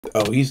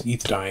Oh, he's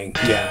dying.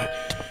 Yeah,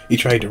 he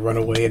tried to run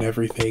away and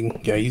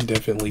everything. Yeah, he's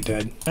definitely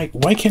dead.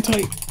 Why can't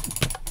I?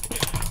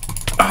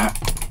 Ah,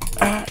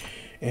 ah.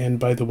 And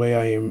by the way,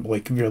 I am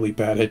like really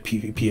bad at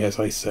PvP, as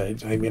I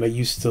said. I mean, I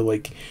used to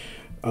like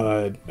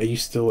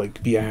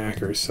be a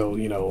hacker, so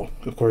you know,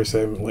 of course,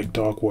 I'm like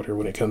dog water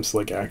when it comes to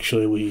like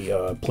actually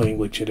playing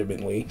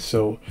legitimately.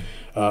 So,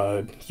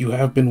 you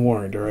have been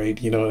warned, all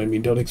right? You know what I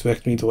mean? Don't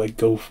expect me to like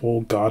go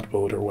full god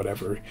mode or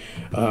whatever.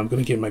 I'm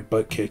gonna get my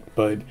butt kicked,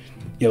 but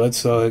yeah,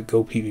 let's go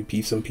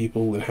PvP some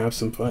people and have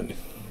some fun.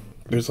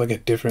 There's like a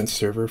different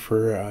server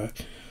for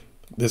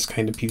this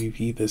kind of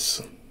PvP.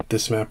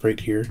 This map right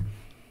here.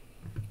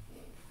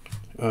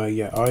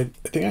 Yeah, I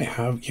think I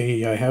have,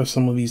 yeah, I have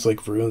some of these,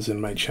 like, runes in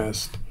my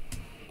chest.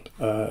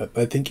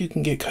 I think you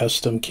can get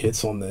custom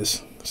kits on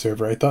this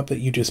server. I thought that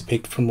you just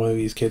picked from one of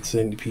these kits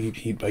in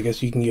PvP, but I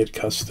guess you can get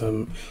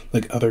custom,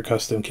 like, other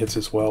custom kits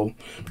as well.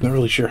 I'm not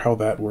really sure how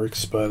that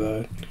works,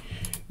 but,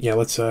 yeah,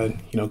 let's, you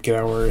know, get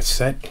our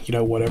set, you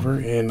know, whatever.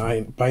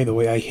 And by the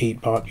way, I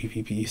hate bot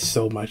PvP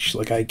so much.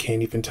 Like, I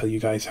can't even tell you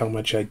guys how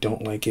much I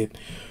don't like it.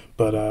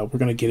 But we're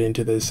gonna get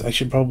into this. I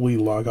should probably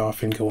log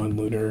off and go on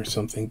Lunar or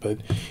something, but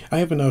I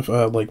have enough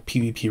like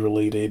PvP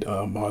related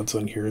mods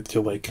on here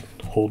to like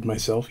hold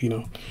myself, you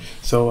know.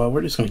 So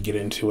we're just gonna get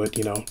into it,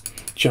 you know,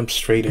 jump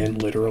straight in,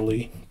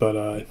 literally.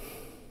 But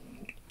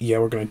yeah,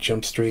 we're gonna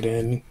jump straight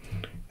in,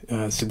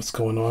 see what's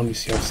going on. We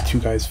see two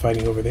guys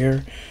fighting over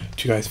there,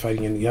 two guys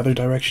fighting in the other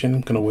direction.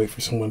 I'm gonna wait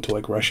for someone to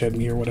like rush at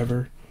me or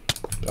whatever.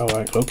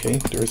 Oh, okay,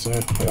 there's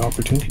an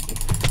opportunity.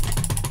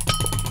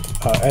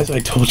 As I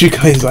told you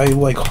guys,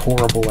 I'm like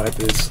horrible at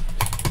this.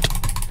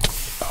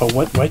 Oh,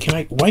 what? Why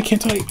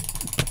can't I?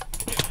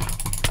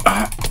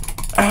 Ah!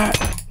 Ah!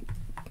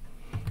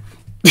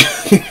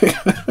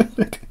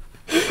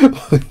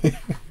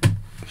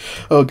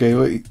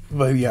 Okay,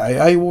 but yeah,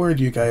 I warned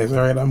you guys,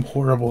 alright? I'm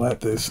horrible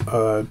at this.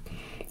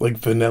 Like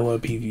vanilla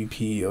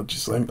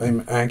PvP.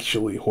 I'm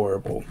actually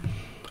horrible.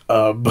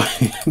 But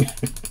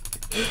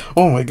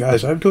oh my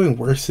gosh, I'm doing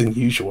worse than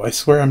usual. I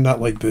swear I'm not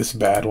like this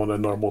bad on a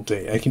normal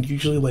day. I can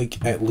usually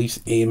like at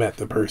least aim at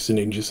the person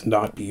and just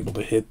not be able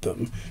to hit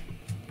them.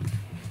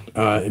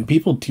 And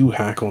people do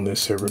hack on this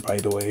server, by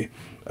the way.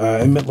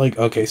 I meant like,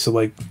 okay, so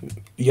like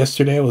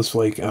yesterday I was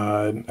like,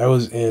 I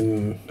was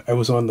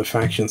on the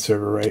faction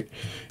server, right?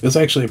 It was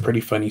actually a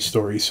pretty funny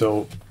story.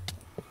 So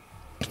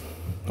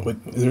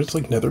what, there's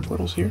like nether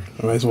portals here.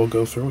 I might as well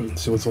go through it and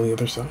see what's on the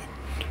other side.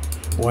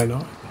 Why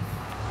not?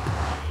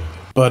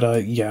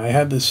 But yeah, I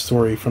had this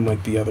story from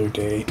like the other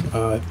day.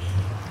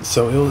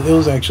 So it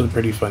was actually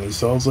pretty funny.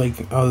 So I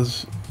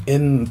was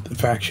in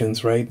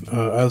factions, right?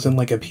 I was in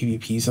like a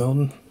PvP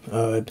zone.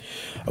 I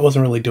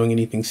wasn't really doing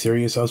anything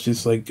serious. I was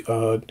just like,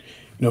 you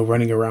know,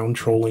 running around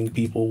trolling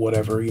people,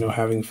 whatever, you know,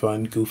 having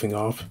fun, goofing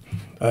off.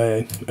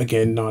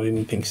 Again, not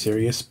anything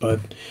serious, but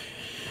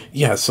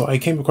yeah, so I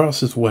came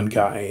across this one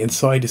guy, and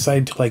so I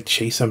decided to like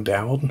chase him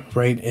down,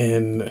 right?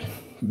 And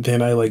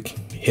then I like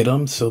hit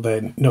him so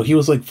that, no, he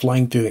was like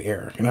flying through the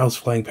air and I was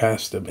flying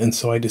past him, and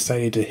so I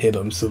decided to hit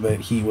him so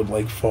that he would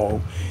like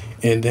fall.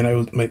 And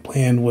then my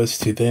plan was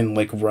to then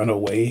like run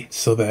away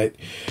so that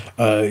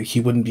he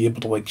wouldn't be able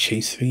to like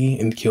chase me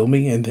and kill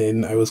me, and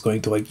then I was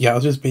going to like, yeah, I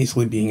was just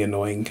basically being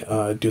annoying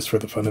just for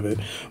the fun of it.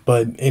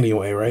 But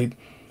anyway, right?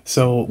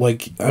 So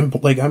I'm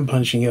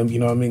punching him, you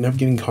know, I mean, I'm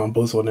getting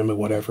combos on him and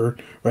whatever,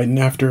 right? And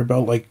after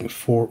about like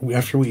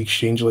after we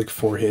exchange like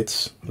 4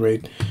 hits,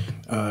 right?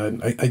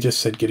 I just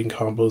said getting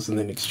combos and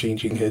then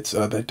exchanging hits.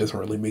 That doesn't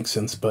really make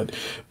sense, but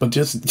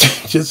just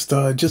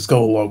just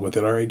go along with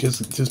it, all right?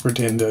 Just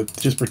pretend that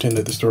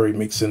the story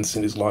makes sense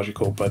and is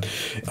logical. But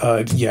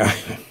yeah.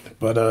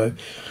 But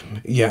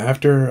yeah,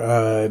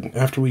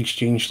 after we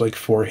exchanged like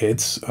 4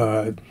 hits,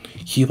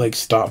 he like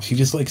stops. He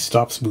just like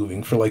stops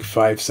moving for like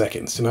 5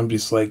 seconds, and I'm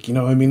just like, you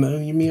know, I mean,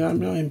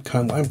 I'm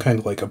kind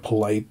of like a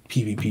polite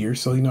PvPer,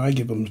 so you know, I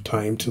give him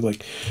time to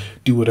like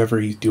do whatever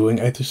he's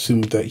doing. I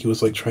assumed that he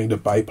was like trying to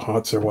buy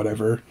pots or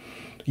whatever,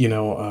 you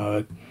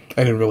know.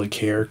 I didn't really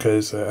care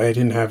because I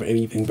didn't have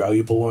anything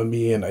valuable on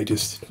me, and I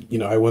just, you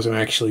know, I wasn't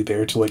actually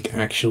there to like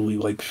actually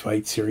like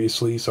fight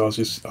seriously, so I was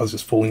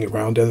just fooling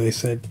around, as I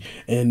said.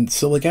 And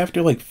so like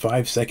after like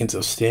 5 seconds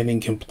of standing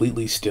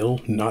completely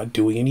still, not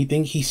doing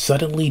anything, he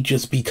suddenly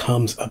just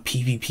becomes a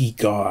PvP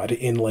god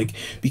and like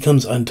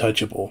becomes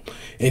untouchable.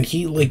 And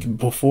he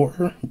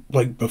before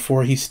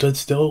he stood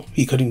still,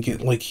 he couldn't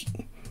get like,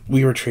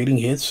 we were trading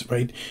hits,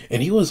 right?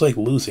 And he was like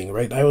losing,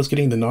 right? I was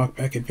getting the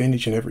knockback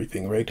advantage and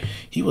everything, right?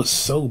 He was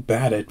so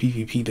bad at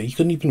PvP that he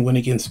couldn't even win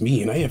against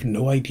me, and I have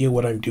no idea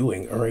what I'm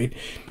doing, all right?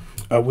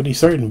 When he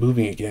started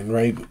moving again,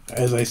 right?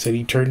 As I said,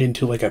 he turned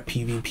into like a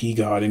PvP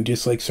god and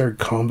just like started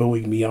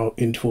comboing me out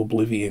into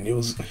oblivion. It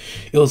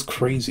was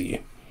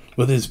crazy.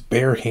 with his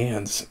bare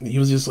hands. He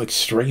was just like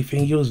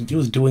strafing. He was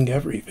doing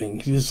everything.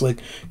 He just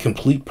like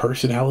complete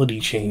personality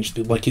change.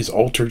 Like his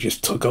alter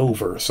just took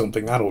over or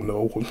something. I don't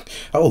know.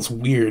 That was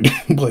weird,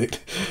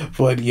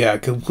 but yeah,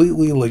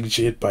 completely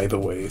legit, by the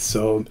way.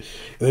 So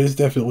there's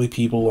definitely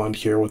people on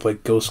here with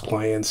like ghost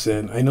clients,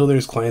 and I know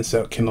there's clients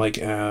that can like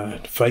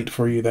fight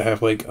for you, that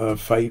have like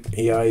fight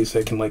AIs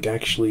that can like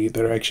actually,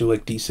 that are actually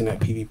like decent at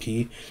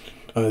PvP.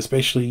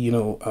 Especially, you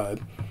know,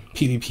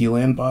 PvP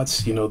land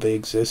bots, you know, they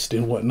exist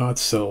and whatnot,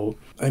 so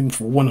I'm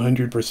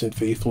 100%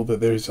 faithful that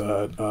there's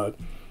a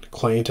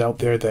client out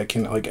there that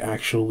can, like,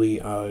 actually,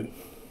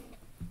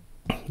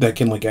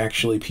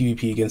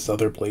 PvP against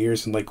other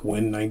players and, like,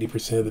 win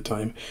 90% of the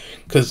time.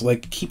 Because,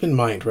 like, keep in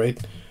mind, right,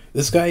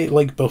 this guy,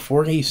 like,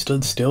 before he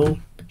stood still,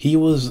 he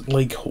was,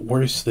 like,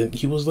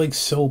 he was, like,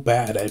 so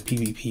bad at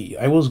PvP.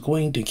 I was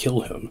going to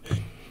kill him.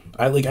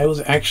 I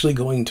was actually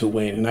going to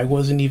win, and I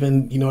wasn't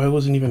even, you know, I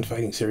wasn't even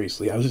fighting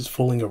seriously. I was just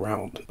fooling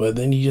around. But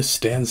then he just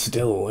stands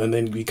still and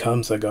then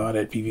becomes a god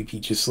at PvP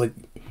just like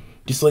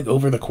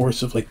over the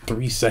course of like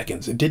 3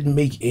 seconds. It didn't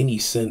make any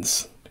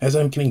sense. As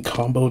I'm getting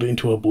comboed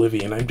into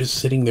oblivion, I'm just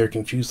sitting there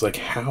confused, like,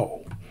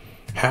 how?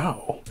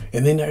 How?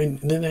 And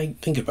then I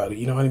think about it,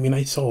 you know what I mean?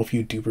 I saw a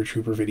few Duper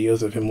Trooper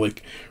videos of him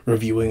like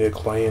reviewing a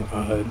client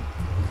that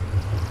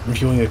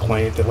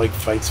like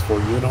fights for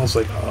you, and I was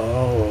like,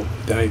 oh,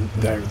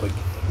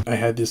 I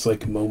had this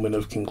like moment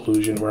of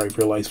conclusion where I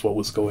realized what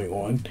was going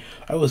on.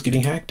 I was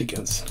getting hacked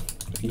against.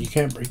 You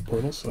can't break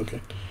portals?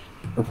 Okay.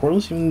 Are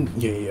portals even?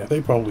 Yeah,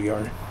 they probably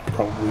are.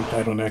 Probably.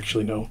 I don't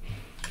actually know.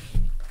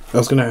 I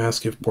was gonna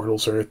ask if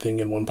portals are a thing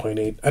in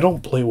 1.8. I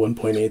don't play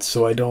 1.8,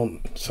 so I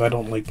don't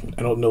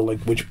know like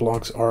which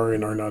blocks are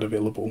and are not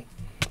available.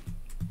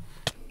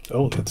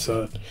 Oh, that's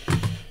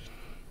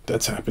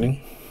happening.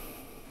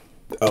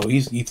 Oh,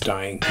 he's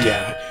dying.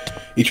 Yeah.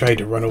 He tried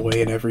to run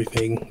away and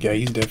everything. Yeah,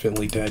 he's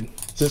definitely dead.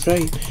 Is this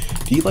guy,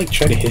 do you like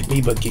try to hit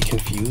me but get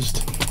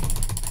confused?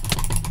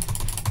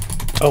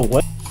 Oh,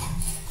 what?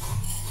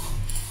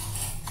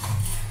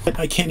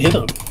 I can't hit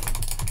him.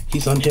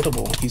 He's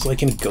unhittable. He's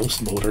like in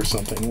ghost mode or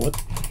something. What?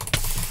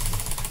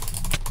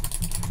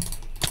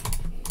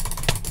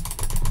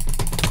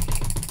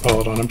 Oh,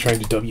 hold on, I'm trying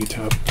to W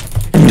tap.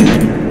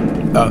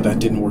 Oh, that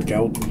didn't work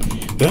out.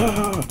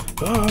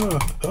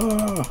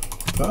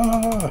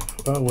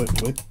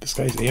 What? This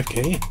guy's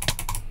AFK?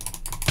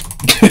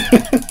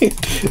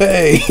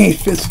 Hey,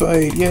 fist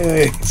fight,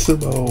 yay,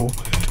 sumo.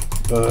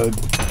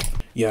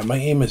 Yeah, my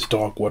aim is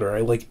Dogwater.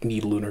 I like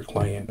need Lunar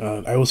client.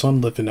 I was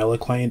on the vanilla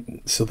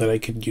client so that I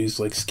could use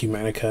like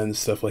Schematica and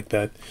stuff like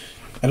that.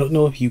 I don't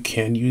know if you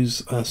can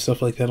use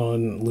stuff like that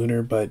on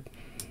Lunar, but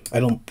I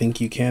don't think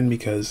you can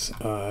because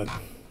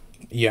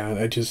yeah,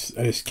 I just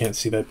can't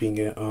see that being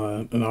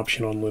an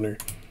option on Lunar.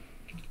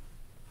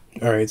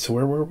 Alright, so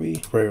where were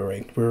we?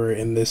 Right. We were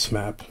in this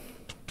map.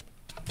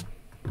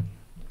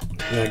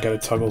 Yeah, I got a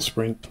toggle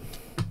sprint.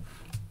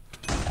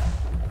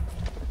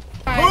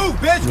 Move,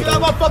 bitch! Get out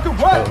of my fucking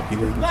way! Oh, he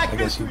didn't. I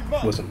guess he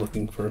wasn't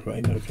looking for a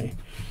fight. Okay.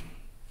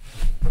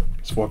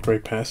 Just walked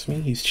right past me.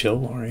 He's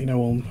chill. Alright, I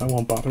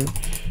won't bother.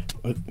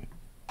 But...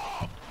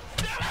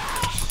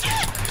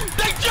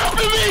 They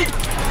jumping me!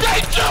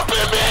 They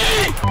jumping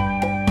me!